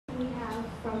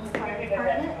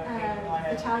Department,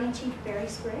 Battalion Chief Barry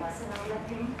Spriggs, and I'll let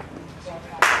him.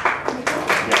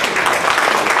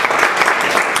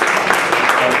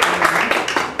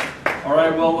 All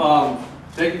right, well,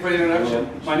 thank you for the introduction.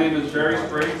 My name is Barry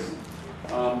Spriggs,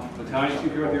 Battalion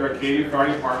Chief here with the Arcadia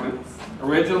Fire Department.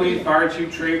 Originally, Fire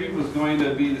Chief Travey was going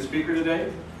to be the speaker today,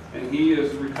 and he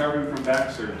is recovering from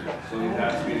back surgery. So he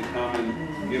asked me to come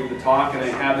and give the talk, and I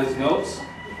have his notes.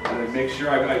 And I make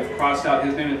sure I've crossed out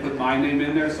his name and put my name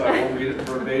in there so I won't read it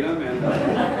verbatim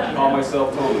and call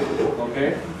myself Tony.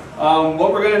 Okay?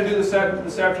 What we're going to do this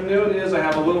afternoon is I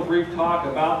have a little brief talk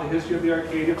about the history of the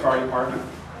Arcadia Fire Department.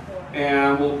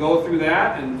 And we'll go through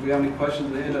that, and if we have any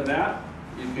questions at the end of that,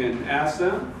 you can ask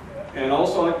them. And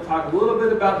also I'd like to talk a little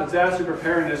bit about disaster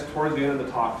preparedness towards the end of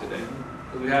the talk today.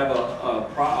 We have a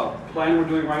plan we're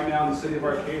doing right now in the city of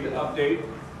Arcadia to update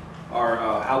our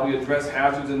how we address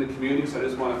hazards in the community. So I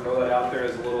just want to throw that out there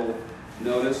as a little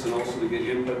notice, and also to get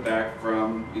input back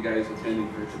from you guys attending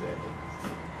here today.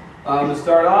 To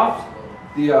start off,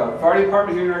 the fire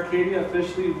department here in Arcadia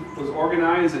officially was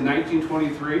organized in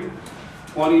 1923,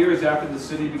 20 years after the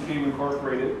city became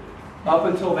incorporated. Up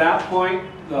until that point,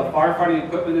 the firefighting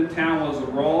equipment in town was a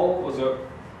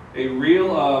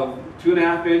reel of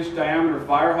 2.5-inch diameter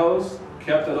fire hose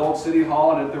kept at Old City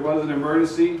Hall, and if there was an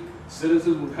emergency,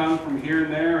 citizens would come from here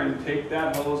and there and take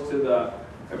that hose to the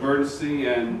emergency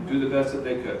and do the best that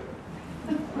they could.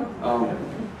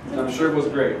 I'm sure it was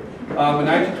great. In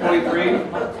 1923,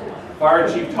 Fire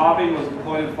Chief Topping was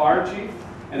appointed Fire Chief,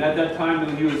 and at that time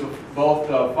he was both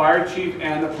the Fire Chief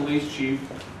and the Police Chief,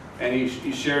 and he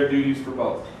shared duties for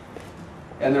both.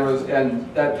 And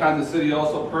that time the city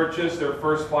also purchased their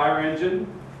first fire engine,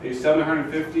 a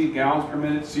 750 gallons per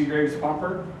minute Seagraves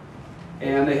pumper.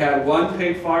 And they had one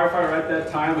paid firefighter at that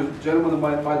time, a gentleman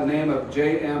by the name of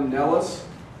J.M. Nellis.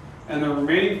 And the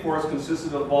remaining force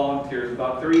consisted of volunteers,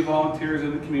 about 30 volunteers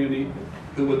in the community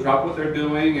who would drop what they're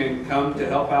doing and come to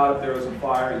help out if there was a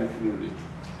fire in the community.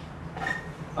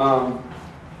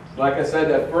 Like I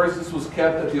said, at first this was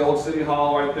kept at the Old City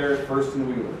Hall right there at First and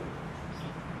Wheeler.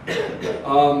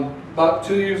 About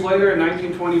 2 years later, in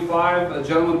 1925, a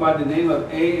gentleman by the name of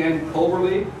A.N.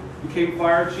 Culverley became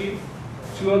fire chief.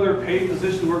 2 other paid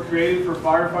positions were created for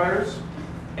firefighters,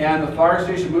 and the fire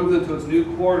station moved into its new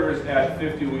quarters at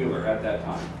 50 Wheeler at that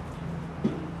time.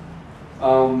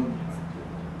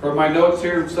 For my notes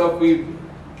here and stuff we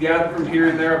gathered from here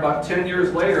and there, about 10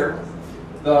 years later,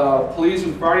 the police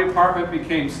and fire department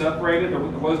became separated. There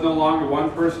was no longer one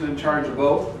person in charge of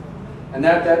both. And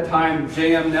at that time,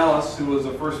 J.M. Nellis, who was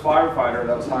the first firefighter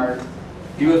that was hired,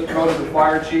 he was promoted to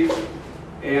fire chief,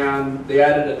 and they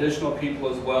added additional people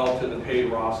as well to the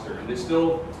paid roster. And they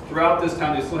still, throughout this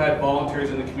time, they still had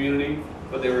volunteers in the community,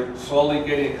 but they were slowly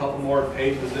getting a couple more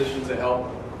paid positions to help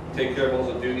take care of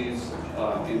those duties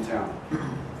in town.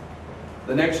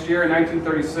 The next year, in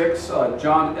 1936,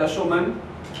 John Eshelman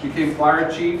became fire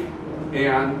chief,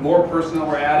 and more personnel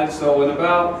were added. So in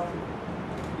about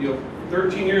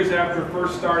 13 years after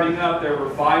first starting up, there were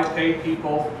 5 paid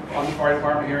people on the fire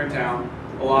department here in town,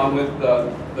 along with the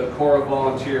corps of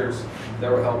volunteers that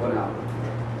were helping out.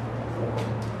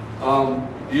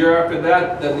 The year after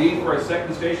that, the need for a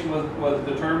second station was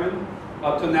determined.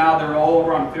 Up to now, they're all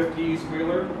over on 50 East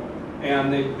Wheeler,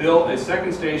 and they built a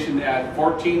second station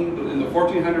in the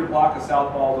 1400 block of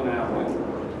South Baldwin Avenue.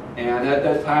 And at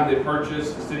that time, the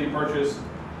city purchased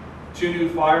 2 new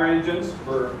fire engines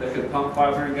that could pump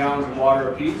 500 gallons of water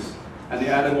apiece, and they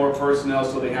added more personnel,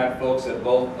 so they had folks at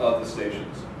both of the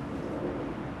stations.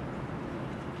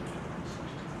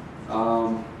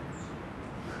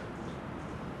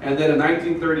 And then in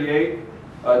 1938,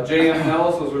 J.M.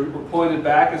 Nellis was appointed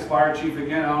back as fire chief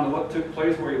again. I don't know what took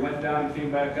place where he went down and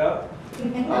came back up. You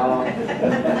can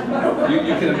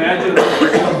imagine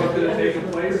what could have taken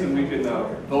place, and we can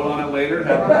vote on it later.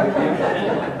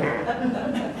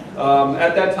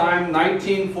 At that time,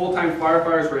 19 full-time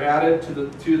firefighters were added to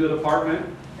the department,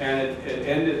 and it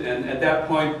ended. And at that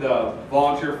point, the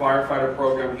volunteer firefighter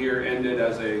program here ended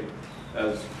as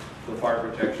the fire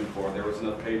protection corps. There was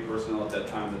enough paid personnel at that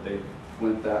time that they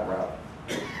went that route.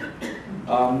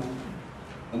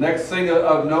 The next thing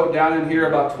of note down in here,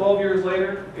 about 12 years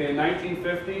later, in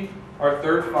 1950, our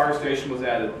 3rd fire station was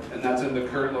added, and that's in the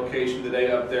current location today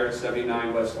up there at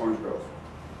 79 West Orange Grove.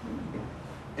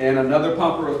 And another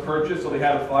pumper was purchased, so they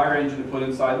had a fire engine to put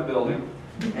inside the building.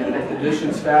 And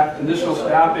additional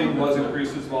staffing was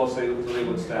increased as well, so they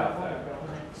would staff that.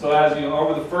 So as you know,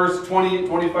 over the first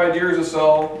 25 years or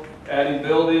so, adding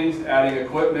buildings, adding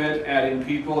equipment, adding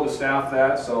people to staff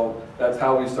that, so that's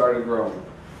how we started growing.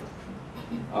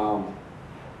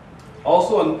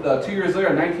 Also, 2 years later,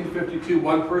 in 1952,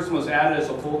 one person was added as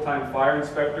a full-time fire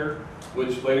inspector,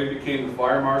 which later became the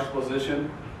fire marshal position.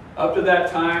 Up to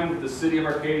that time, the city of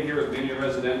Arcadia here was mainly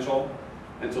residential,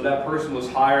 and so that person was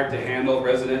hired to handle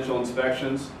residential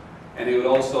inspections, and he would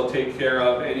also take care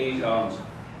of any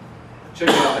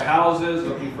checking out the houses,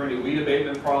 looking for any weed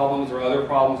abatement problems or other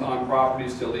problems on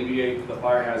properties to alleviate the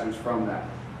fire hazards from that.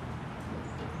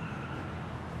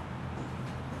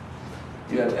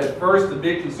 Yeah, at first the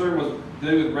big concern was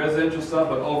dealing with residential stuff,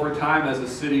 but over time as the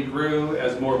city grew,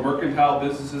 as more mercantile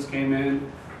businesses came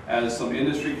in, as some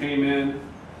industry came in,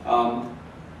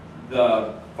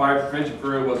 the fire prevention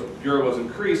bureau was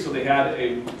increased, so they had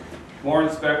more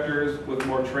inspectors with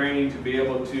more training to be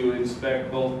able to inspect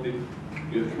both the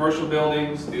commercial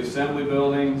buildings, the assembly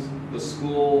buildings, the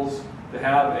schools, to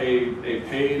have a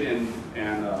paid and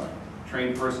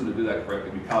trained person to do that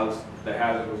correctly, because the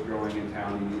hazard was growing in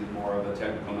town. You needed more of the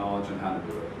technical knowledge on how to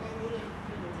do it.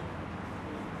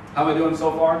 How am I doing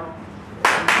so far?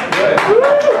 Good.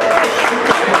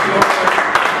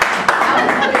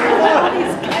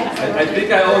 I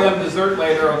think I owe them dessert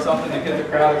later on something to get the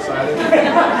crowd excited.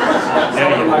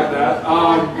 Something like that.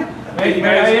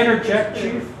 May I interject,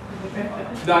 Chief?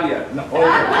 Not yet. No.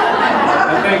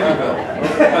 Thank you, Bill.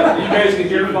 You guys can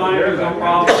hear fine. There's no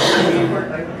problem.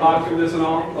 Talk through this and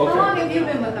all. Okay. How long have you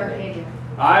been with Arcadia?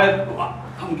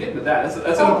 I'm getting to that.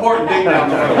 That's an important thing down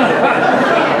the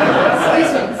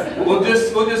road.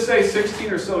 We'll just say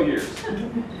 16 or so years.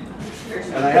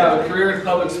 And I have a career in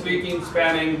public speaking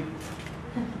spanning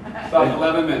about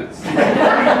 11 minutes.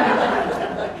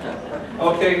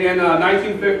 Okay, in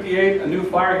 1958, a new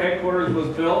fire headquarters was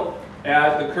built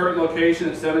at the current location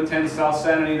at 710 South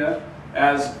Santa Anita.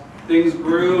 As things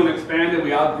grew and expanded,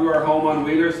 we outgrew our home on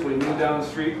Wheeler, so we moved down the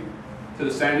street to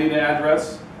the Santa Anita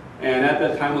address. And at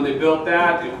that time when they built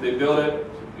that, if they built it,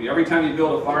 every time you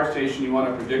build a fire station, you want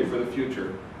to predict for the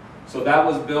future. So that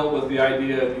was built with the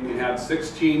idea that you can have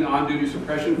 16 on-duty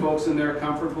suppression folks in there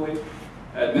comfortably.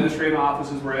 Administrative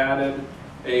offices were added.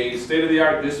 A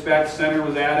state-of-the-art dispatch center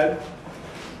was added,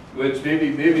 which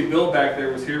maybe Bill back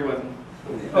there was here when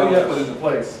that was put into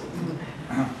place.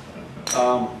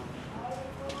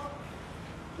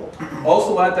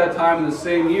 Also at that time in the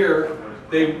same year,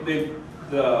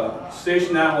 the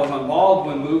station that was on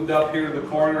Baldwin moved up here to the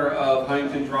corner of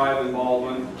Huntington Drive and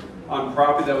Baldwin on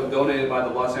property that was donated by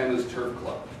the Los Angeles Turf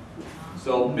Club.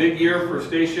 So big year for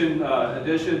station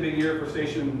addition, big year for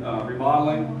station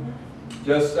remodeling.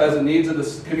 Just as the needs of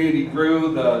the community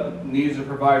grew, the needs to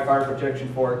provide fire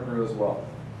protection for it grew as well.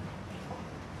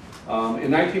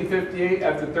 In 1958,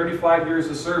 after 35 years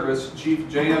of service, Chief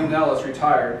J.M. Nellis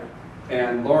retired,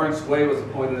 and Lawrence Way was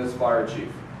appointed as fire chief.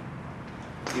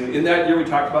 In that year, we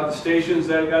talked about the stations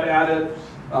that got added,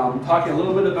 talking a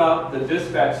little bit about the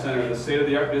dispatch center, the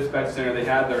state-of-the-art dispatch center they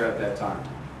had there at that time.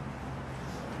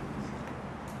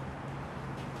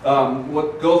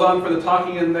 What goes on for the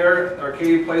talking in there,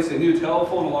 Arcadia placed a new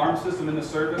telephone alarm system into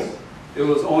service. It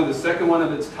was only the second one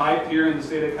of its type here in the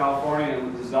state of California,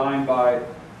 and was designed by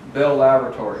Bell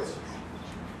Laboratories.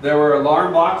 There were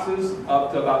alarm boxes,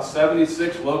 up to about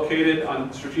 76, located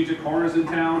on strategic corners in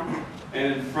town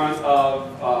and in front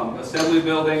of assembly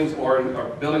buildings or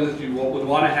buildings that you would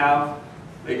want to have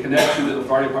a connection to the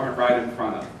fire department right in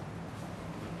front of.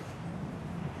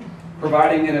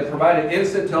 It provided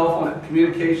instant telephone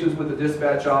communications with the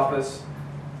dispatch office.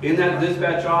 In that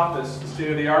dispatch office, the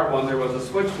state-of-the-art one, there was a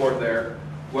switchboard there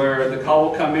where the call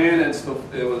would come in, and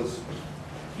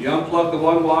you unplug the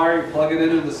one wire, you plug it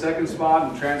into the second spot,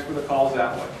 and transfer the calls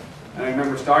that way. And I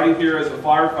remember starting here as a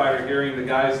firefighter, hearing the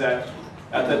guys that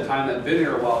at that time that had been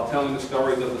here a while telling the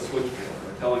stories of the switchboard,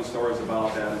 or telling stories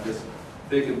about that, and just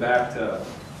thinking back to,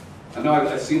 I know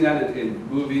I've seen that in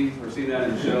movies, or seen that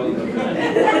in shows.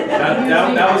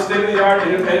 that was state of the art,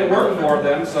 and it worked for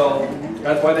them, so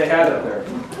that's why they had it there.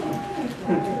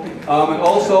 And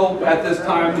also, at this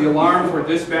time, the alarms were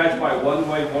dispatched by a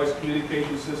one-way voice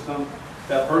communication system.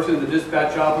 That person in the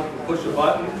dispatch office would push a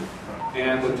button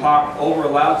and would talk over a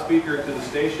loudspeaker to the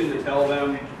station to tell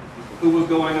them who was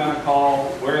going on a call,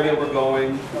 where they were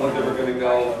going, what they were going to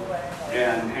go,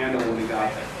 and handle when they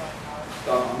got there.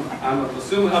 So I'm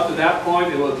assuming up to that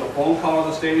point it was a phone call to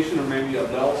the station or maybe a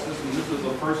bell system. This was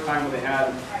the first time when they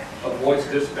had a voice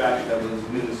dispatch that was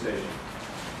new to the station.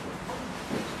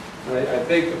 I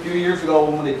think a few years ago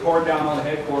when they tore down all the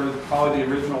headquarters, probably the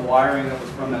original wiring that was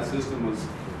from that system was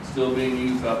still being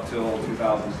used up till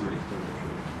 2003.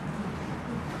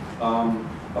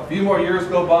 A few more years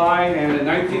go by, and in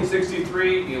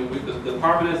 1963, the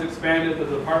department has expanded, the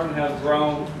department has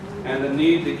grown, and the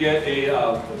need to get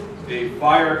a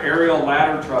fire aerial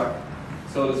ladder truck,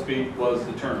 so to speak, was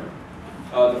determined.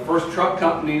 The first truck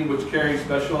company, which carried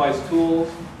specialized tools,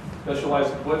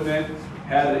 specialized equipment,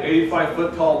 had an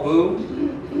 85-foot tall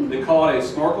boom. They call it a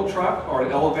snorkel truck or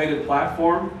an elevated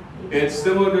platform. It's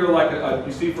similar to like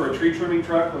you see for a tree trimming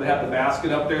truck, where they have the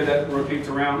basket up there that rotates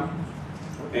around.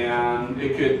 And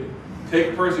it could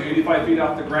take a person 85 feet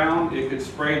off the ground. It could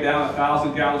spray down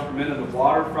 1,000 gallons per minute of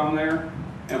water from there.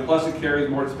 And plus it carries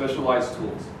more specialized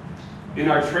tools. In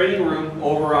our training room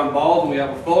over on Baldwin, we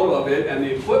have a photo of it and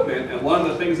the equipment, and one of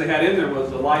the things they had in there was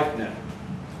the life net,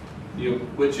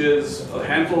 which is a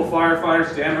handful of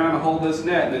firefighters stand around and hold this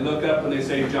net, and they look up and they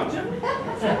say, jump.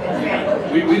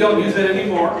 We don't use it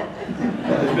anymore.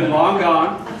 It's been long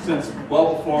gone, since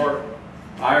well before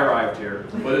I arrived here.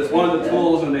 But it's one of the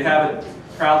tools, and they have it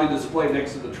proudly displayed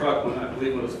next to the truck when I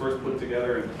believe when it was first put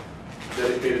together and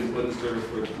dedicated and put in service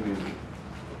for the community.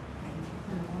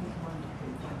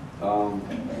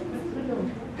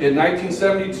 In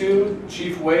 1972,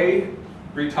 Chief Wade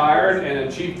retired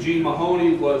and Chief Gene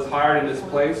Mahoney was hired in his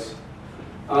place.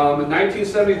 In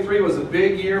 1973 was a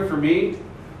big year for me,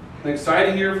 an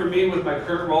exciting year for me with my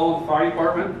current role in the fire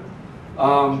department.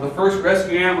 The first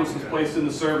rescue ambulance was placed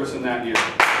into service in that year.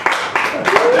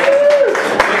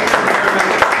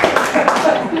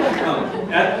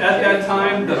 At that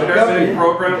time, the paramedic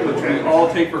program, which we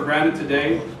all take for granted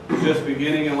today, was just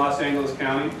beginning in Los Angeles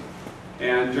County.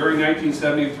 And during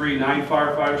 1973, 9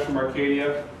 firefighters from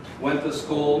Arcadia went to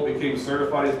school, became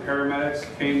certified as paramedics,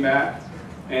 came back,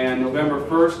 and November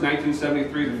 1st,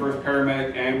 1973, the first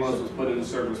paramedic ambulance was put into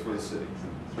service for the city.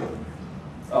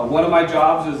 One of my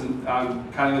jobs is I'm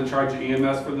kind of in charge of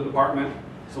EMS for the department,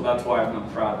 so that's why I'm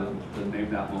proud to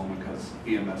name that moment, because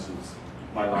EMS is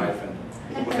my life,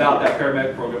 and without that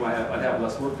paramedic program, I'd have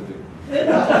less work to do,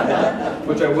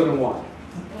 which I wouldn't want.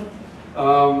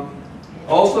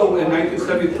 Also in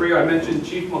 1973, I mentioned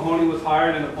Chief Mahoney was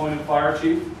hired and appointed fire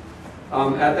chief.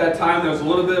 At that time, there was a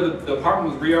little bit of the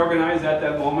department was reorganized at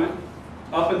that moment.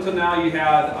 Up until now, you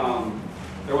had,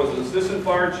 there was an assistant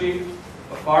fire chief,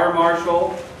 a fire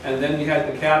marshal, and then you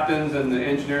had the captains and the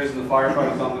engineers and the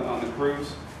firefighters on the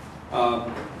crews.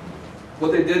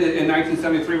 What they did in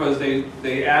 1973 was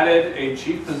they added a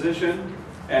chief position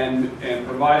and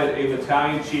provided a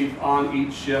battalion chief on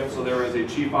each shift, so there was a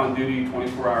chief on duty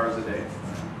 24 hours a day.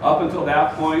 Up until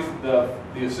that point, the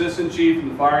assistant chief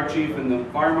and the fire chief and the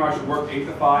fire marshal worked 8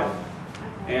 to 5,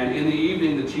 and in the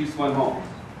evening the chiefs went home.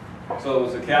 So it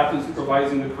was the captain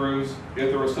supervising the crews.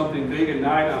 If there was something big at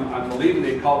night, I'm believing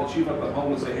they'd call the chief up at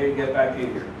home and say, hey, get back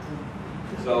in here.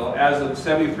 So as of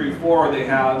 73-4, they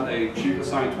have a chief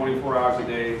assigned 24 hours a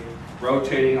day,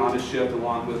 rotating on the shift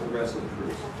along with the rest of the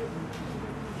crews.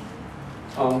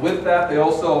 With that, they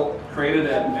also created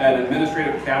an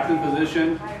administrative captain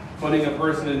position, putting a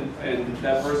person in, and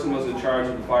that person was in charge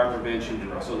of the fire prevention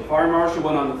bureau. So the fire marshal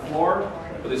went on the floor,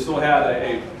 but they still had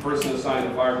a person assigned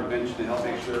to fire prevention to help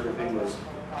make sure everything was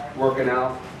working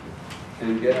out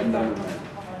and getting done.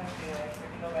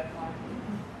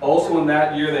 Also in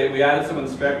that year, we added some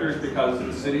inspectors because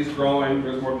the city's growing,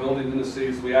 there's more buildings in the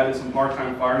city, so we added some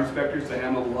part-time fire inspectors to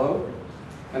handle the load.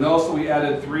 And also we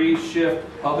added 3 shift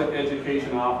public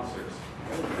education officers.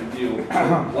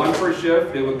 And, one per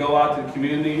shift, they would go out to the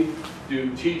community,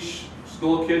 teach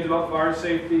school kids about fire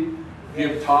safety,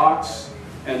 give talks,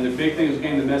 and the big thing is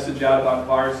getting the message out about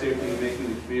fire safety and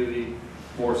making the community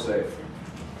more safe.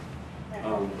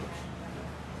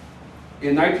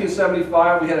 In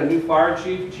 1975, we had a new fire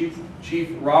chief. Chief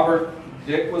Robert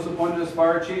Dick was appointed as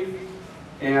fire chief.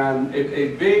 And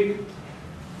a big,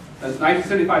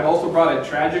 1975 also brought a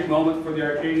tragic moment for the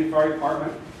Arcadia Fire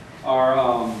Department.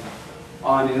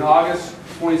 In August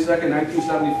 22nd,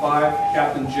 1975,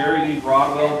 Captain Jerry Lee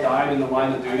Broadwell died in the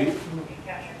line of duty.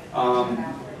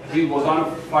 He was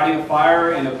fighting a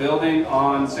fire in a building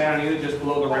on Santa Anita just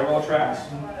below the railroad tracks.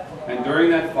 And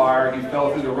during that fire, he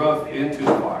fell through the roof into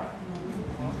the fire.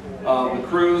 The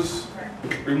crews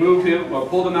removed him,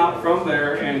 pulled him out from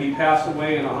there, and he passed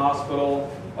away in a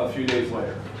hospital a few days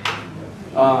later.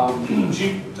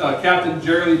 Captain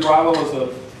Jerry Lee Bravo was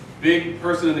a big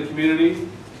person in the community.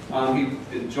 He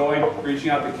enjoyed reaching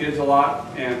out to kids a lot,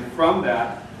 and from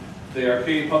that, the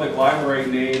Arcadia Public Library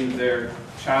named their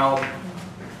child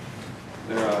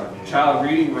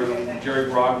reading room Jerry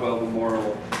Broadwell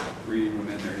Memorial Reading Room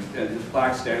in there, and his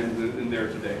plaque stands in there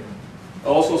today.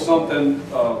 Also something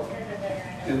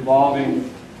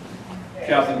involving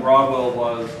Captain Broadwell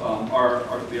was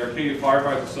the Arcadia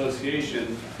Firefighters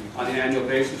Association on an annual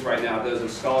basis right now does a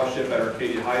scholarship at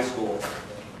Arcadia High School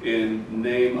in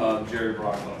name of Jerry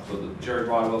Broadwell. So the Jerry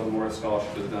Broadwell Memorial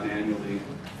Scholarship is done annually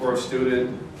for a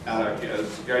student at a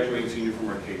graduating senior from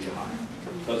Arcadia High.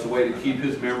 So it's a way to keep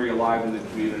his memory alive in the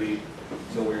community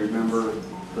So we remember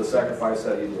the sacrifice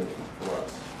that he did for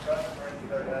us.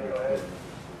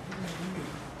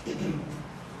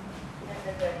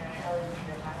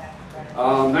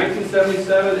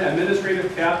 1977,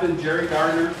 Administrative Captain Jerry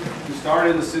Gardner, who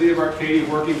started in the city of Arcadia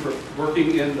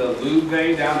working in the lube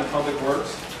bay down at Public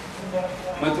Works.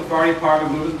 Went to fire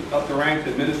department, moved up the rank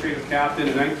to Administrative Captain.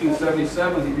 In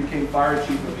 1977, he became Fire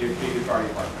Chief of the Arcadia Fire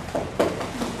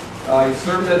Department. He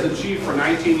served as a chief for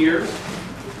 19 years.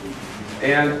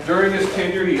 And during his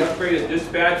tenure, he upgraded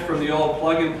dispatch from the old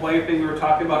plug-and-play thing we were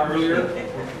talking about earlier.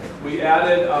 We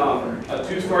added a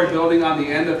two-story building on the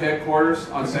end of headquarters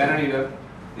on Santa Anita.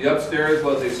 The upstairs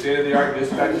was a state-of-the-art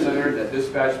dispatch center that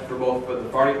dispatched for both the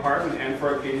fire department and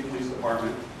for Arcadia Police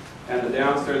Department. And the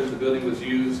downstairs of the building was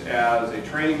used as a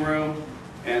training room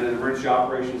and an emergency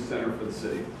operations center for the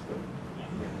city.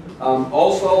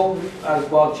 Also, as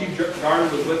well, Chief Gardner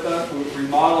was with us. We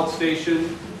remodeled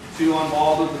Station 2 on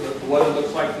Baldwin to what it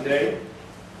looks like today.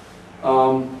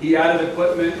 He added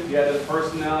equipment, he added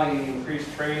personnel, he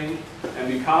increased training, and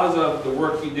because of the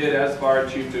work he did as fire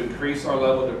chief to increase our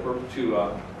level to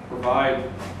provide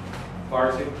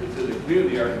fire safety to the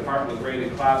community, our department was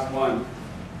rated Class 1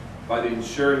 by the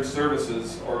Insurance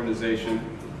Services Organization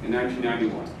in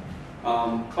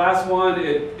 1991. Class 1,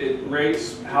 it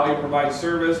rates how you provide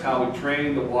service, how we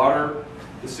train, the water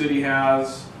the city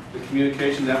has, the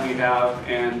communication that we have,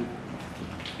 and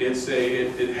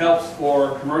it helps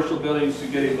for commercial buildings to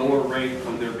get a lower rate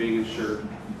when they're being insured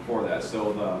for that.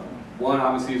 So the one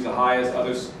obviously is the highest,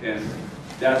 others, and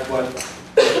that's what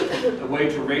the way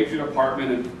to rate your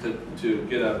department and to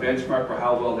get a benchmark for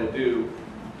how well they do.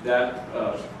 That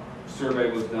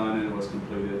survey was done and it was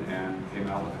completed and came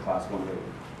out with a Class 1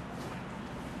 rating.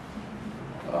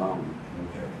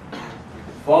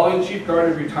 Following Chief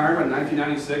Gardner's retirement in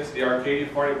 1996, the Arcadia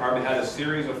Fire Department had a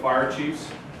series of fire chiefs.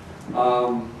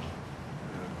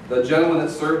 The gentlemen that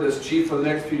served as chief for the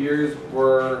next few years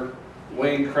were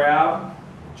Wayne Crabb,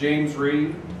 James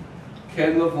Reed,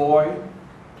 Ken Lavoie,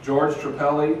 George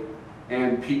Trapelli,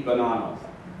 and Pete Bonanno.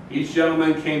 Each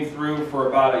gentleman came through for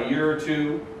about a year or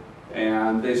two,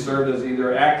 and they served as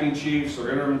either acting chiefs or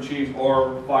interim chiefs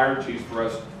or fire chiefs for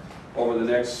us over the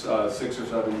next 6 or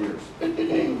 7 years.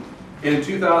 In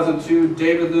 2002,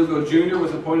 David Lugo Jr.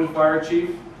 was appointed fire chief.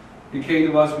 He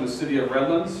came to us from the city of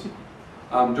Redlands.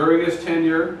 During his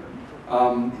tenure,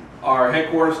 our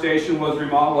headquarters station was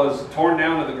torn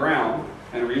down to the ground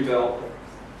and rebuilt.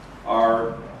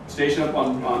 Our station up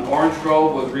on Orange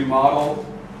Grove was remodeled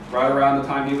right around the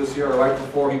time he was here, or right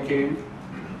before he came.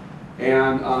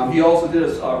 And he also did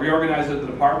reorganized the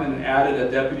department and added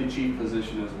a deputy chief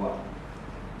position as well.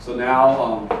 So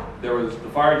now there was the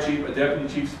fire chief, a deputy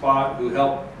chief spot who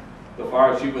helped the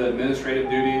fire chief with administrative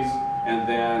duties, and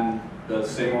then the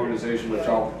same organization, which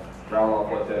I'll rattle off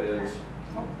what that is.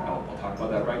 I'll talk about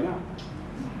that right now.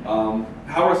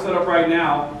 How we're set up right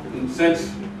now, and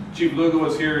since Chief Lugo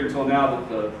was here until now, that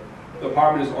the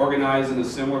department is organized in a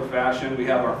similar fashion. We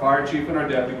have our fire chief and our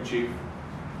deputy chief,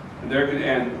 and they're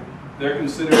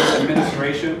considered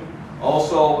administration.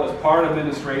 Also, as part of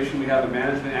administration, we have a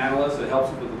management analyst that helps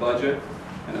us with the budget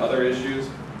and other issues,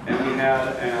 and we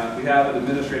have an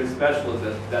administrative specialist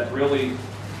that really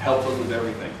helps us with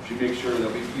everything. She makes sure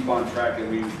that we keep on track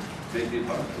and we make the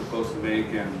appointments we're supposed to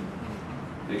make and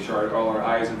make sure all our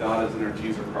I's are dotted and our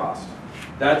T's are crossed.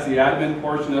 That's the admin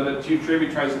portion of it. Chief Tribby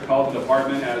tries to call the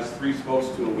department as 3 spokes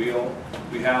to a wheel.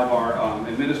 We have our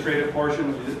administrative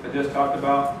portion, which I just talked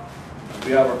about.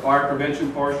 We have our fire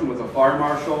prevention portion with a fire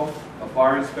marshal, a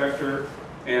fire inspector,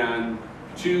 and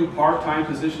 2 part-time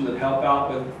positions that help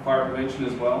out with fire prevention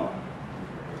as well.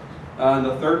 And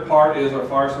the third part is our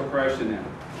fire suppression end.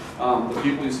 The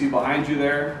people you see behind you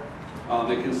there,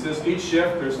 they consist each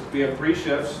shift. We have 3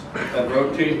 shifts that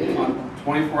rotate on a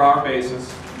 24-hour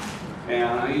basis.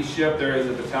 And on each shift there is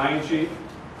a battalion chief.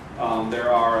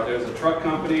 There's a truck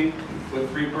company with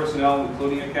 3 personnel,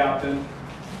 including a captain.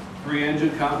 3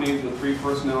 engine companies with 3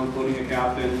 personnel, including a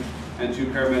captain, and 2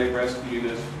 paramedic rescue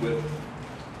units with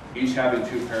each having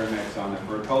 2 paramedics on it,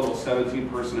 for a total of 17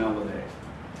 personnel a day.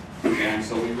 And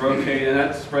so we rotate, and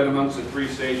that's spread amongst the 3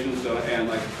 stations, and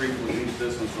like 3 each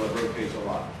distance, so it rotates a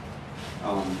lot.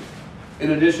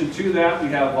 In addition to that, we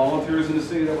have volunteers in the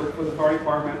city that work for the fire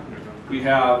department.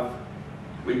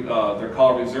 They're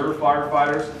called reserve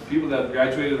firefighters, people that have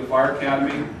graduated the fire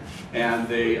academy, and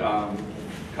they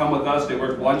come with us. They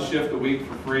work 1 shift a week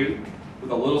for free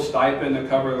with a little stipend to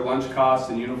cover their lunch costs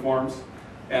and uniforms.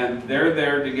 And they're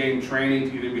there to gain training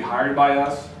to either be hired by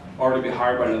us or to be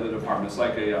hired by another department. It's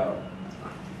like a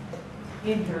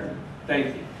intern.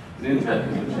 Thank you. An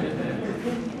intern position.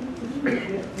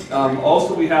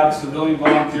 Also, we have civilian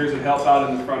volunteers that help out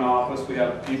in the front office. We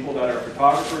have people that are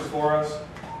photographers for us.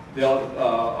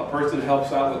 A person that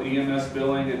helps out with EMS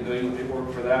billing and doing the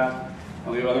paperwork for that.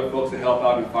 And we have other folks that help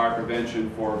out in fire prevention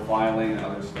for filing and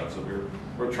other stuff. So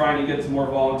we're trying to get some more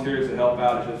volunteers to help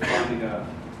out. It's just finding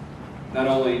not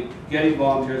only getting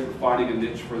volunteers, but finding a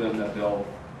niche for them that they'll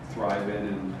thrive in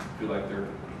and feel like they're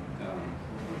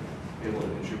able to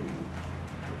contribute.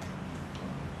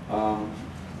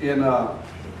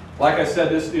 Like I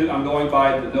said, I'm going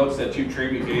by the notes that Chief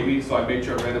Traby gave me, so I made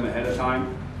sure I read them ahead of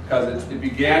time, because it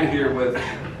began here with,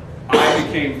 I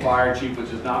became fire chief, which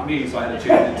is not me, so I had to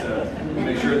change it to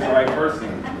make sure it's the right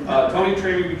person. Tony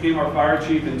Traby became our fire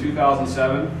chief in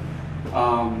 2007.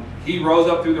 He rose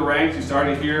up through the ranks. He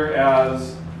started here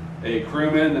as a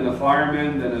crewman, then a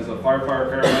fireman, then as a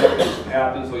firefighter, paramedic, as a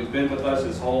captain, so he's been with us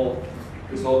his whole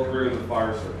career in the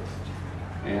fire service.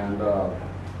 And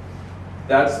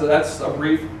that's a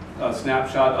brief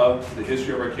snapshot of the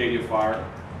history of Arcadia Fire.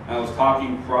 And I was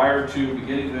talking prior to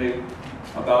beginning today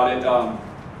about it.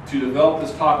 To develop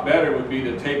this talk better would be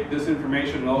to take this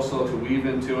information and also to weave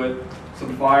into it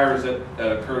some fires that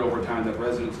occurred over time that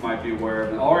residents might be aware of.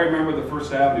 And I remember the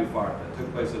First Avenue fire that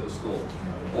took place at the school,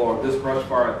 or this brush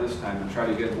fire at this time, and try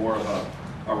to get more of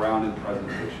a rounded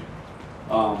presentation.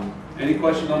 Any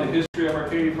questions on the history of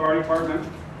Arcadia Fire Department?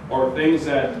 Or things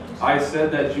that I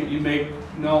said that you may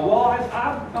know, well,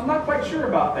 I'm not quite sure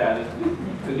about that.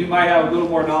 Because you might have a little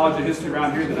more knowledge of history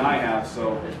around here than I have,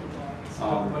 so.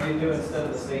 What do you do instead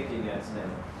of the safety nets now?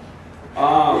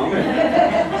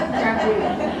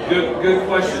 Good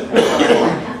question.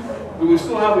 We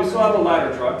still have a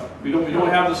ladder truck. We don't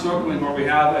have the snorkel anymore. We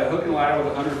have a hook and ladder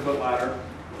with a 100-foot ladder.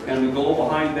 And the goal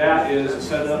behind that is to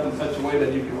set it up in such a way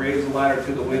that you can raise the ladder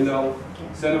to the window,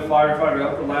 send a firefighter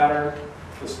up the ladder,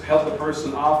 just help the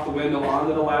person off the window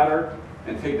onto the ladder,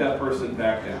 and take that person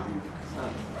back down.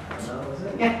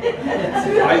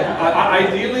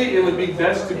 Ideally, it would be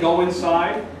best to go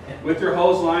inside with your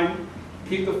hose line,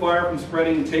 keep the fire from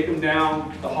spreading, and take them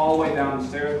down the hallway, down the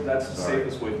stairs. That's the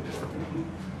safest way to do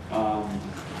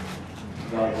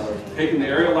it. Taking the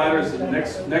aerial ladder is the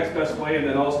next best way, and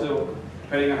then also,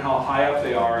 depending on how high up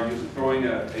they are, usually throwing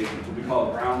what we call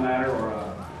a ground ladder or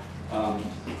a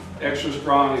extra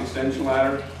strong extension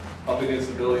ladder up against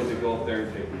the building to go up there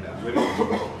and take them down.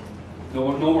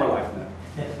 No more life than that.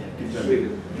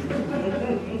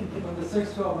 When the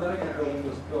 612 medical building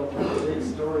was built with 8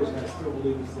 stories, and I still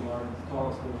believe it's the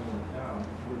tallest building in town,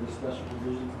 were there special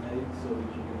provisions made so that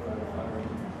you could provide a fire?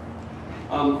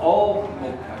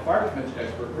 Fire defense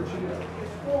expert, where'd you go?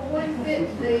 Well,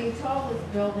 the tallest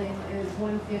building is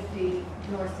 150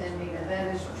 North Centimeter.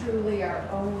 That is truly our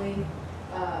only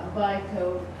by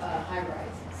code high-rise.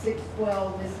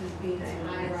 612, Mrs. Bean's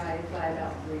high-rise by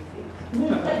about 3 feet.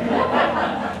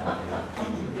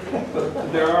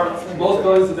 But there are, most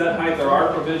buildings of that height, there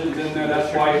are provisions in there.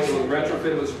 That's why it was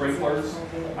retrofitted with sprinklers,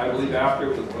 I believe,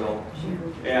 after it was built.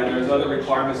 And there's other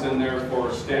requirements in there for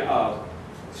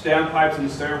standpipes and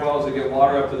stairwells that get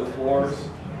water up to the floors.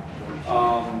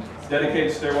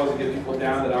 Dedicated stairwells that get people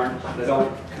down that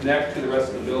don't connect to the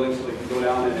rest of the building, so they can go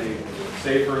down in a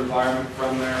safer environment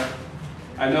from there.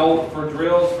 I know for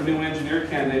drills, for new engineer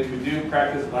candidates, we do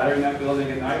practice laddering that building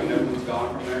at night when everyone's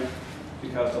gone from there,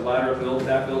 because the ladder builds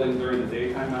that building during the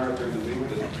daytime hours, during the week,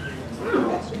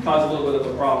 would cause a little bit of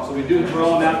a problem. So we do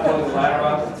drill on that, building the ladder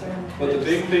up. But the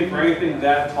big thing for anything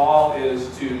that tall is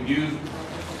to use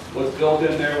what's built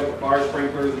in there with the fire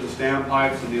sprinklers and the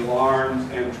standpipes and the alarms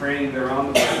and training there on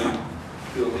the building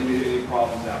to alleviate any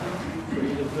problems happening.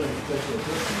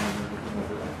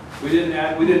 We didn't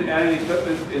add any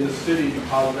equipment in the city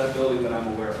because of that building that I'm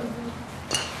aware of.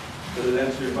 Does it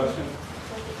answer your question?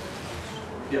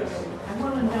 Yes. I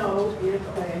want to know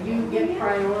if you get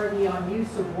priority on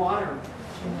use of water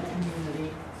in the community.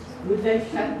 Would they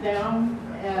shut down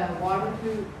water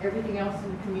to everything else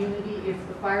in the community if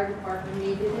the fire department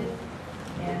needed it?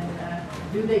 And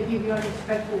do they give you any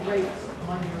special rates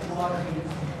on your water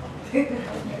use?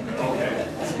 Okay.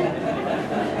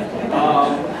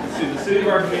 See, the city of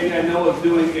Arcadia, I know, is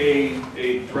doing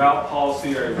a drought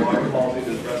policy or a water policy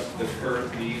to address the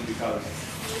current need, because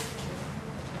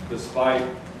despite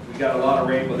we got a lot of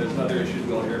rain, but there's other issues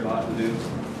we'll hear about in the news.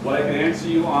 What I can answer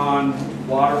you on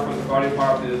water for the fire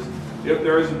department is, if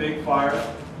there is a big fire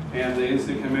and the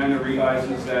incident commander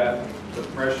realizes that the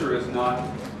pressure is not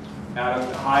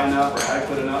high enough or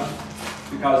adequate enough,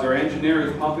 because our engineer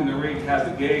who's pumping the rig has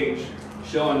a gauge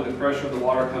showing the pressure of the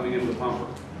water coming into the pumper.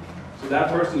 So that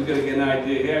person is going to get an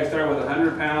idea. Hey, I started with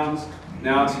 100 pounds,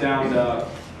 now it's down to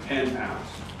 10 pounds.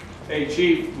 Hey,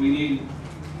 chief,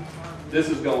 this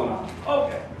is going on.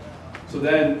 Okay. So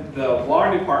then the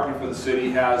water department for the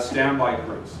city has standby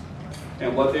crews.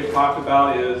 And what they've talked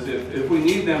about is if we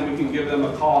need them, we can give them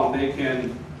a call and they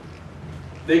can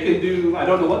do, I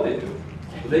don't know what they do,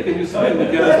 but they can do something to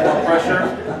get us more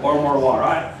pressure or more water.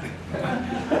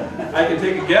 I can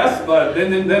take a guess, but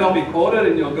then I'll be quoted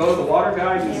and you'll go to the water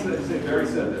guy and say, Barry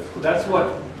said this. But that's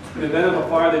what, in the event of a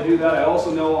fire, they do that. I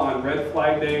also know on red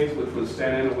flag days, which was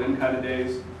stand in a wind kind of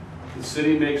days, the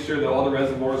city makes sure that all the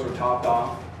reservoirs are topped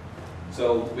off.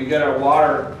 So we get our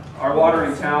water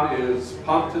in town is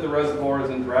pumped to the reservoirs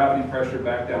and gravity pressure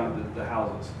back down to the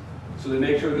houses. So they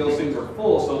make sure those things are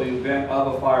full, so in the event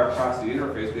of a fire across the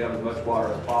interface, we have as much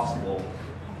water as possible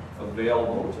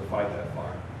available to fight that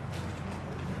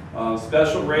fire.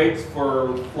 Special rates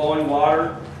for flowing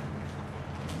water.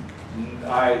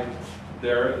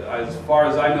 As far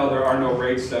as I know, there are no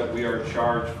rates that we are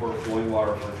charged for flowing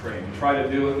water for trade. We try to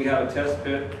do it. We have a test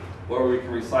pit where we can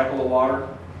recycle the water.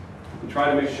 We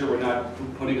try to make sure we're not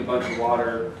putting a bunch of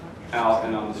water out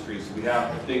and on the streets. So we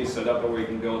have things set up where we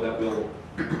can go that will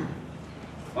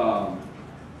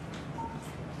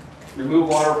remove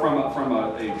water from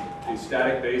a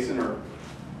static basin, or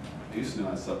I used to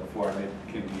know that stuff before I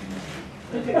became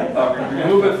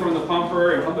remove it from the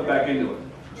pumper and pump it back into it.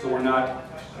 So we're not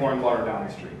pouring water down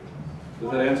the street.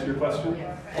 Does that answer your question?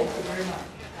 Yes, thank you very much.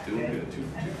 Doing good, too.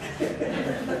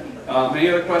 Any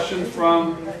other questions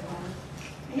from?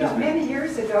 Yeah, many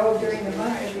years ago, during the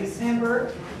month of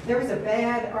December, there was a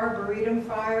bad arboretum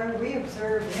fire. We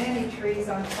observed many trees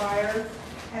on fire,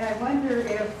 and I wonder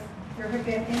if there have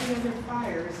been any other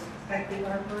fires at the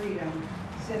arboretum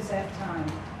since that time.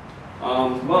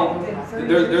 Well,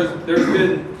 there's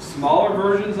been smaller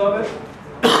versions of it.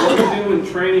 What we do in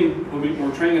training, when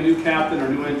we're training a new captain or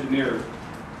new engineer,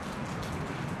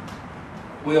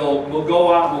 we'll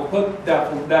go out and we'll put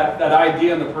that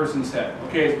idea in the person's head.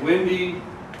 Okay, it's windy.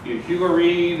 Hugo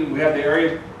Reed, we have the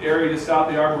area just south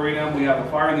of the Arboretum, we have a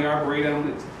fire in the Arboretum,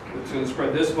 it's going to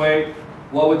spread this way,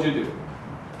 what would you do?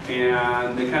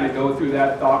 And they kind of go through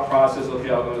that thought process.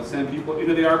 Okay, I'm going to send people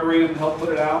into the Arboretum to help put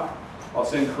it out. I'll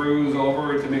send crews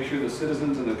over to make sure the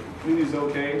citizens and the community is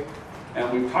okay. And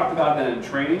we've talked about that in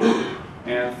training,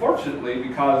 and fortunately,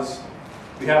 because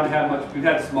we haven't had much, we've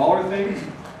had smaller things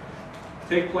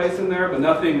take place in there, but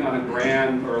nothing on a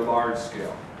grand or large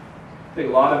scale. I think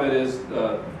a lot of it is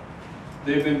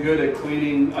they've been good at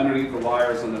cleaning underneath the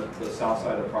wires on the south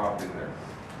side of the property there.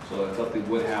 So if something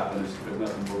would happen, there's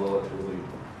nothing below it to really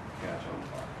catch on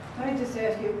fire. Can I just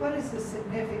ask you, what is the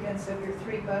significance of your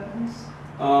 3 buttons?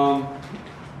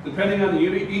 Depending on the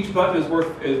unit, each button is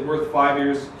worth 5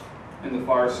 years in the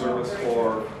fire service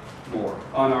or more.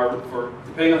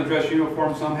 Depending on the dress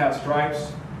uniform, some have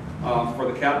stripes. For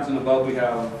the captains and above, we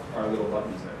have our little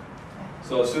buttons there.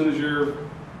 So as soon as you're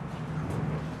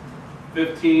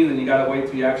 15, then you got to wait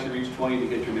till you actually reach 20 to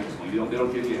get your next one. They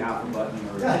don't give you half a button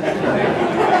or that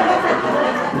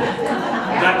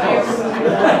close.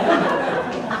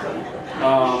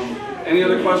 Any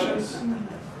other questions?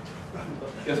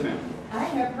 Yes, ma'am. I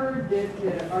have heard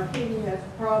that Arcadia has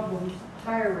problems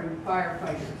hiring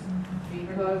firefighters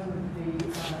because of the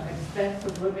expense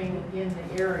of living in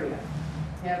the area.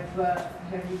 Have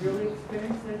you really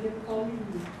experienced that difficulty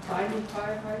finding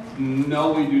firefighters?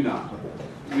 No, we do not.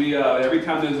 We every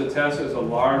time there's a test, there's a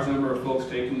large number of folks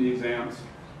taking the exams,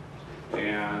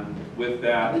 and with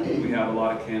that, we have a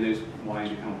lot of candidates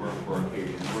wanting to come work for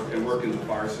Arcadia and work in the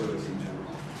fire service in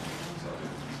general. So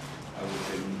I would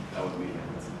say that would be it.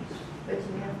 But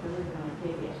you have to live in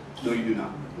Arcadia. No, you do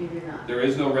not. You do not. There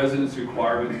is no residence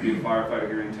requirement to be a firefighter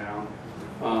here in town.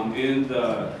 In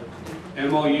the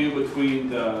MOU between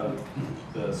the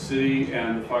city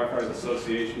and the Firefighters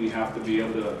Association, you have to be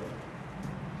able to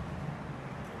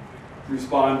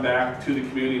respond back to the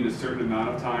community in a certain amount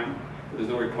of time, but there's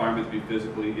no requirement to be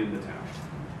physically in the town.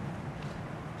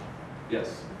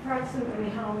 Yes? Approximately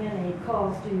how many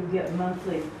calls do you get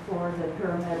monthly for the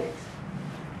paramedics?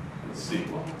 Let's see.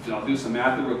 Well, I'll do some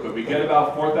math real quick. We get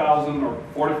about 4,000 or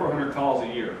 4,400 calls a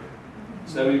year.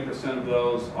 70% of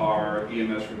those are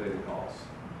EMS related calls.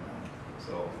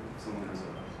 So if someone has a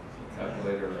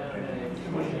calculator,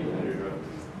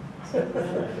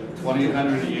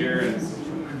 2,800 a year, and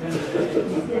I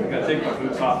gotta take my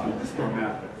boots off and just throw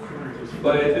math.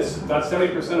 But it's about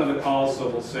 70% of the calls. So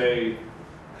we'll say,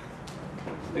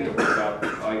 I think it works out.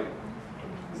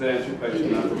 Does that answer your question?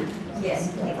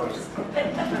 Yes. Do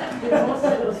most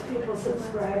of those people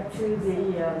subscribe to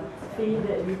the fee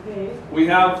that you pay? We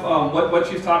have, what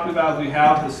she's talking about is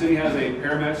the city has a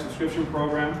paramedic subscription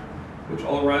program, which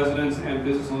all residents and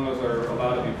business owners are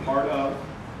allowed to be part of.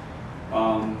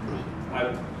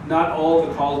 Not all of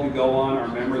the calls we go on are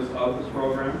members of this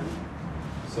program.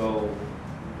 So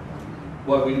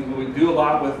what we do a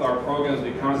lot with our programs,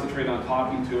 we concentrate on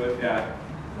talking to it at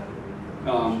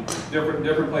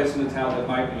different places in the town that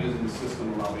might be using the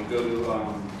system a lot. We go to,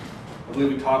 I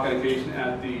believe we talk on occasion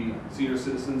at the senior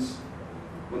citizens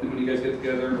when you guys get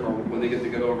together, or when they get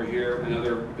together over here, and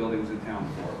other buildings in town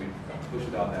before. We push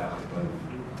it out that way.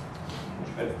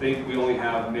 But I think we only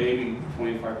have maybe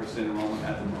 25% enrollment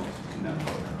at the most in that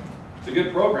program. It's a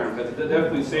good program, but it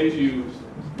definitely saves you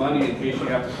money in case you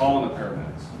have to call in the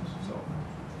paramedics. So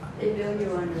They bill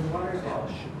you on your water bill.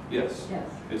 yes, Yes.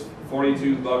 it's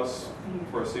 $42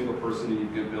 for a single person, and you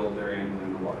get billed their annually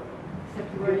in the water bill.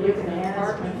 Except where you can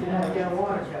add if you don't get a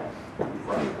water bill.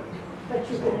 Right. But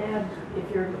you can add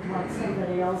if you want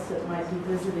somebody else that might be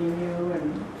visiting you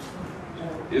and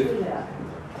do that.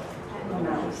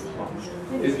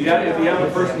 If you have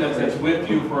a person that's with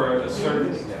you for a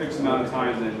certain fixed amount of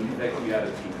time, then that can be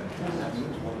added to that.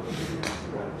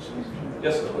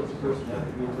 Yes, sir.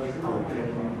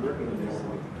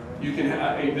 You can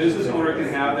have, a business owner can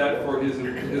have that for his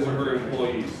or her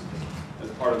employees as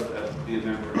part of the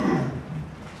member.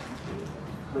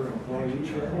 Per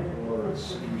employee or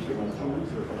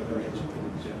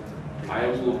I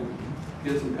will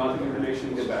get some contact information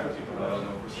and get back to you, but I don't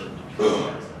know for certain.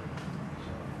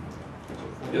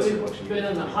 Yes, sir. We've been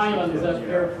in the Highlands up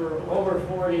here for over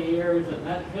 40 years, and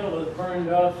that hill has burned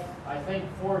us, I think,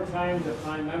 4 times, if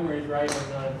my memory's right, in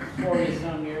the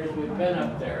 40-some years we've been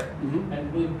up there. Mhm.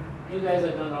 And you guys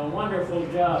have done a wonderful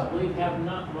job. We have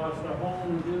not lost a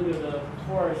home due to the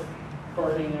forest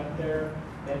burning up there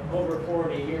in over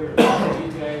 40 years.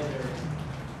 You guys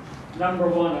are number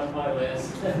 1 on my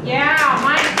list. Yeah,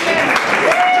 mine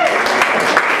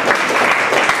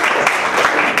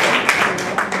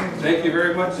Thank you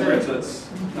very much, sir. It's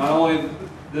not only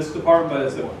this department, but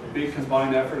it's a big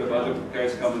combined effort of other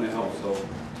guys coming to help, so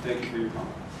thank you for your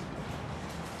comment.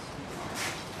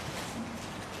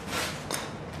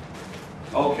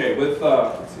 Okay, let's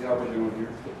see how we're doing here.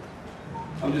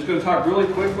 I'm just going to talk really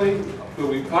quickly.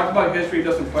 We've talked about history,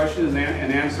 just some questions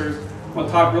and answers. I'm going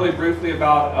to talk really briefly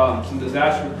about some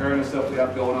disaster preparedness stuff we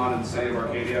have going on in the city of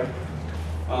Arcadia.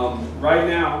 Right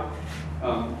now,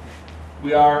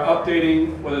 we are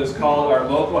updating what is called our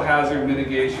local hazard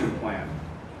mitigation plan.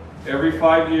 Every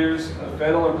 5 years,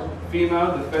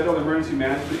 FEMA, the Federal Emergency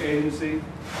Management Agency,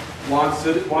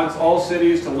 wants all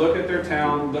cities to look at their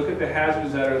town, look at the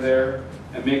hazards that are there,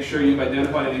 and make sure you've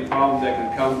identified any problems that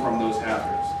can come from those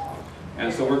hazards.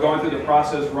 And so we're going through the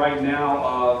process right now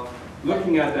of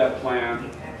looking at that plan,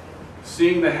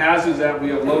 seeing the hazards that we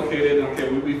have located. Okay,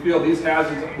 we feel these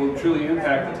hazards will truly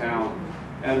impact the town,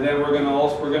 and then we're going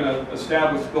to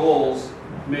establish goals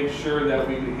to make sure that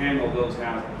we can handle those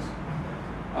hazards.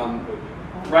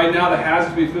 Right now, the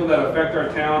hazards we feel that affect our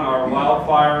town are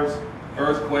wildfires,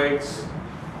 earthquakes,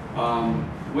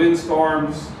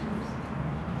 windstorms,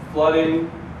 flooding,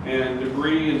 and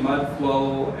debris and mud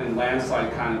flow and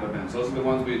landslide kind of events. Those are the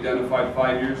ones we identified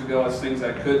 5 years ago as things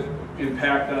that could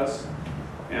impact us,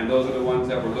 and those are the ones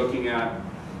that we're looking at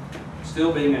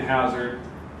still being a hazard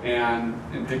and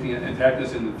impacting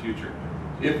us in the future.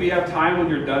 If we have time when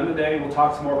you're done today, we'll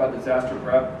talk some more about disaster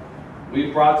prep.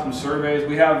 We've brought some surveys.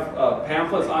 We have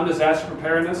pamphlets on disaster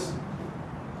preparedness.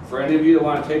 For any of you that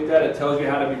want to take that, it tells you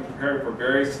how to be prepared for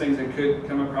various things that could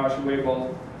come across your way,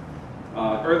 both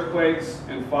earthquakes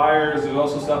and fires. There's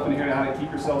also stuff in here on how to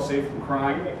keep yourself safe from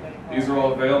crime. These are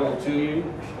all available to you.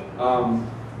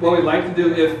 What we'd like to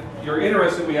do, if you're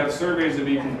interested, we have surveys to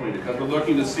be completed because we're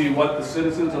looking to see what the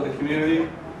citizens of the community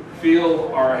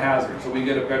feel are a hazard, so we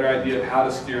get a better idea of how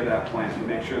to steer that plan and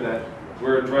make sure that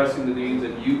we're addressing the needs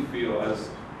that you feel as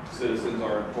citizens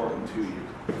are important to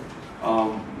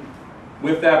you.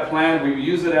 With that plan, we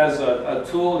use it as a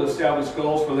tool to establish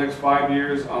goals for the next 5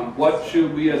 years on what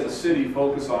should we as a city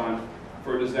focus on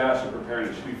for disaster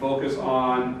preparedness. Should we focus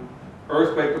on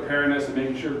earthquake preparedness and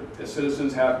making sure that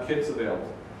citizens have kits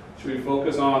available? Should we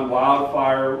focus on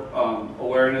wildfire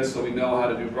awareness so we know how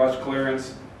to do brush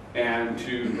clearance and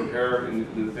to prepare in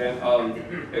the event of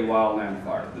a wildland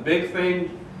fire? The big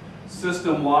thing,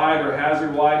 system-wide or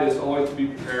hazard-wide, is always to be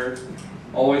prepared,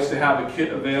 always to have a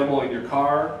kit available in your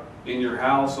car, in your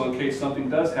house, so in case something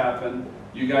does happen,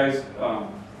 you guys,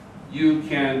 you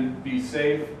can be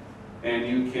safe and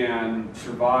you can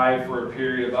survive for a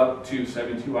period of up to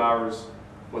 72 hours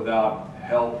without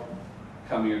help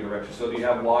coming your direction. So do you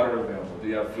have water available? Do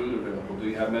you have food available? Do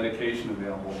you have medication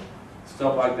available?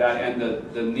 Stuff like that, and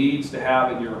the needs to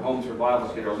have in your home survival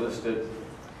kit are listed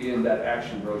in that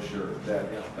action brochure that,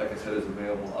 like I said, is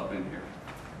available up in here.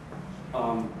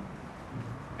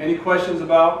 Any questions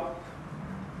about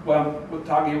well, I'm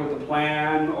talking with the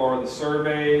plan or the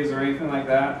surveys or anything like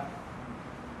that?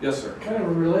 Yes, sir. Kind of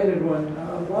a related one.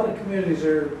 A lot of communities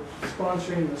are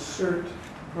sponsoring the CERT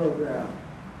program.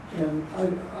 And I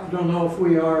don't know if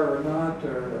we are or not,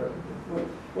 or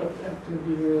what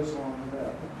activity there is along with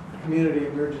that. Community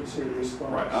emergency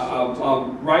response.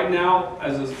 Right. Right now,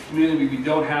 as a community, we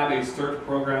don't have a CERT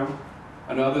program.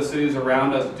 I know other cities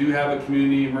around us do have a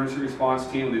community emergency response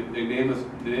team.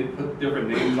 They put different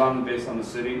names on them based on the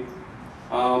city.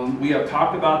 We have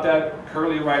talked about that.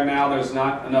 Currently, right now, there's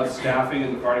not enough staffing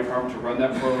in the fire department to run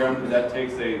that program, but that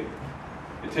takes a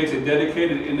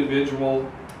dedicated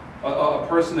individual, a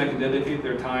person that can dedicate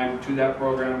their time to that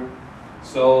program.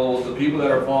 So the people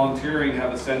that are volunteering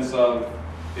have a sense of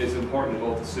it's important to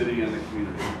both the city and the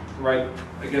community. Right?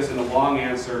 I guess in a long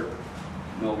answer,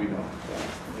 no, we don't.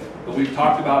 But we've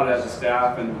talked about it as a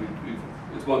staff, and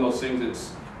it's one of those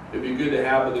things it'd be good to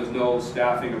have, but there's no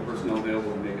staffing or personnel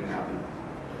available to make it happen.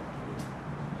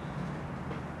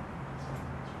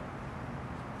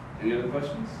 Any other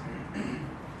questions?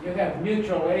 You have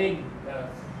mutual aid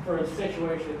for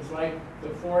situations like the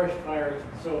forest fires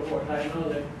and so forth. I know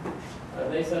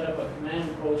that they set up a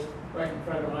command post right in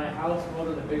front of my house, one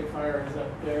of the big fires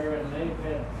up there, and they've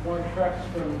had more trucks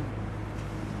from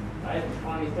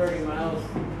 20, 30 miles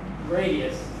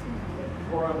radius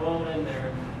pour a blown in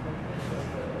there.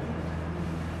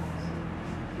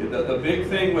 The big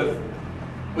thing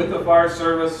with the fire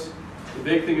service, the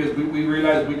big thing is we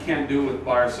realize we can't do it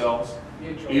by ourselves.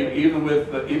 Even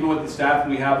with the staff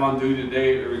we have on duty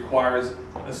today, it requires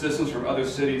assistance from other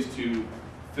cities to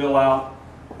fill out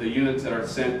the units that are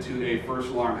sent to a first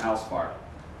alarm house fire.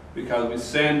 Because we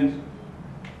send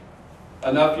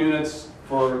enough units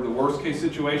for the worst case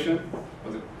situation,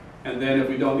 and then if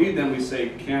we don't need them, we say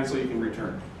cancel, you can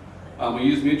return. We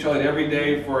use mutual aid every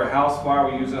day for a house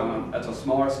fire. We use it at a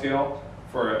smaller scale.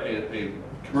 For a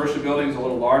commercial building, it's a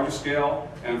little larger scale,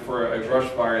 and for a brush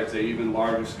fire, it's an even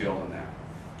larger scale than that.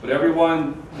 But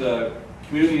everyone, the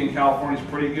community in California is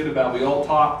pretty good about, we all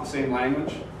talk the same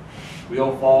language. We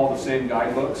all follow the same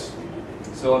guidebooks.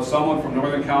 So if someone from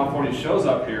Northern California shows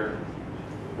up here,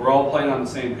 we're all playing on the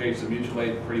same page. So mutual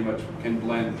aid pretty much can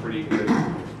blend pretty good.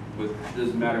 It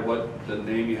doesn't matter what the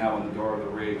name you have on the door of the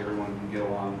rig, everyone can get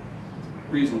along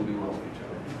reasonably well with each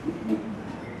other.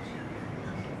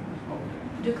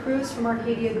 Do crews from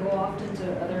Arcadia go often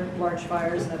to other large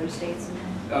fires in other states?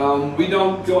 We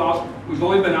don't go out. We've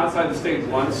only been outside the state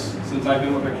once since I've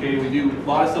been with Arcadia. We do a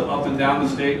lot of stuff up and down the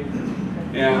state,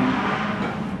 and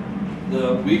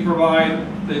we provide.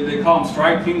 They call them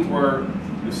strike teams, where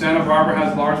if Santa Barbara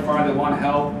has a large fire, they want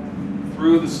help.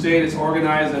 Through the state, it's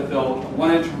organized that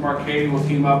one entry from Arcadia will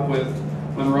team up with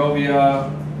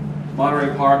Monrovia,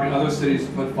 Monterey Park, and other cities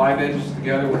to put 5 engines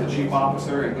together with a chief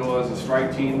officer and go as a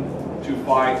strike team to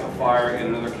fight a fire in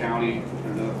another county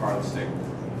in another part of the state.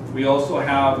 We also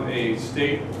have a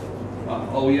state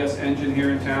OES engine here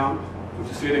in town, which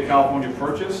the state of California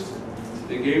purchased.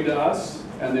 They gave to us,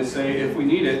 and they say if we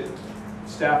need it,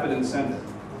 staff it and send it.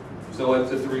 So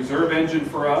it's a reserve engine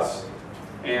for us,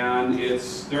 and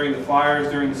it's during the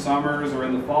fires, during the summers, or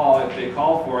in the fall, if they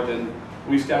call for it, then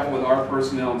we staff it with our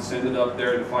personnel and send it up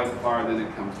there to fight the fire, and then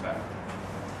it comes back.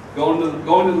 Going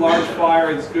to the large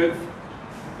fire, it's good.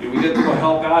 We get to go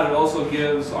help out. It also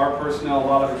gives our personnel a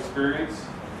lot of experience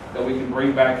that we can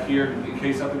bring back here in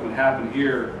case something would happen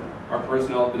here. Our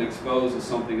personnel have been exposed to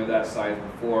something of that size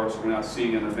before, so we're not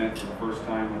seeing an event for the first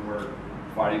time when we're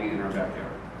fighting it in our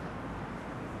backyard.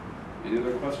 Any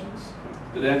other questions?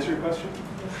 Did that answer your question?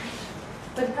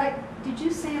 But did you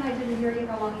say, and I didn't hear you,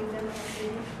 how long you've been with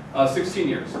Arcadia? 16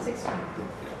 years. 16.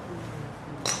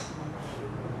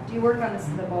 Do you work on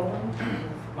the bowling?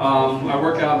 I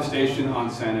work out of the station on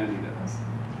Santa Anita.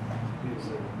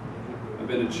 I've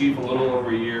been a chief a little over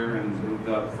a year and moved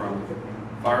up from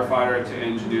firefighter to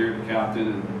engineer to captain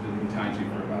and been battalion chief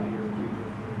for about a year.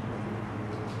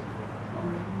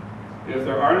 If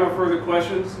there are no further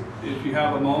questions, if you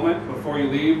have a moment before you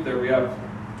leave, there we have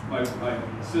my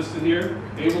assistant here,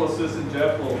 able assistant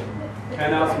Jeff will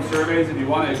hand out some surveys. If you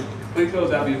want to complete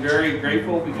those, I'd be very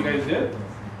grateful if you guys did.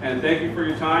 And thank you for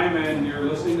your time and your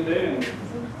listening today. And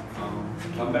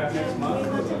come back next month.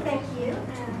 We want to thank you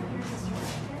and here's Mr.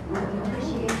 Rocket.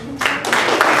 Appreciation.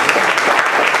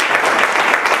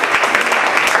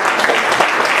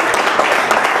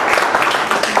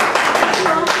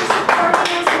 Well, for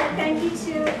supporting us, and thank you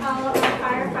to all of our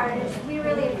firefighters. We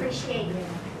really appreciate you.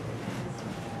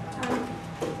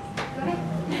 Go ahead.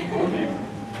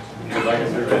 Would like a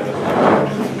survey.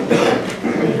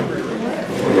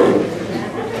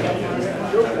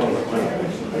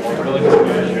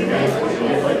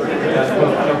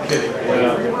 I'm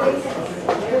kidding.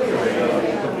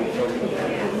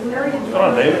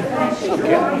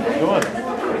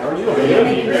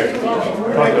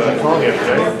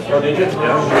 Oh, did you?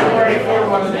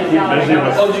 Yeah. Busy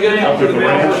with Oh, did you get any up at the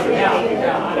ranch,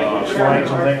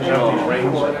 slides and things out these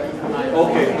rains.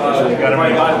 Okay, We got my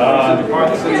God, two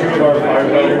of our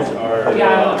firefighters are.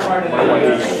 Yeah, part of My wife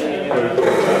the. is,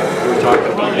 we're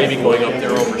talking about maybe going up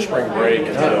there over spring break and,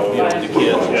 you know, the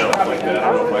kids and stuff like that.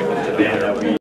 I don't know if I can.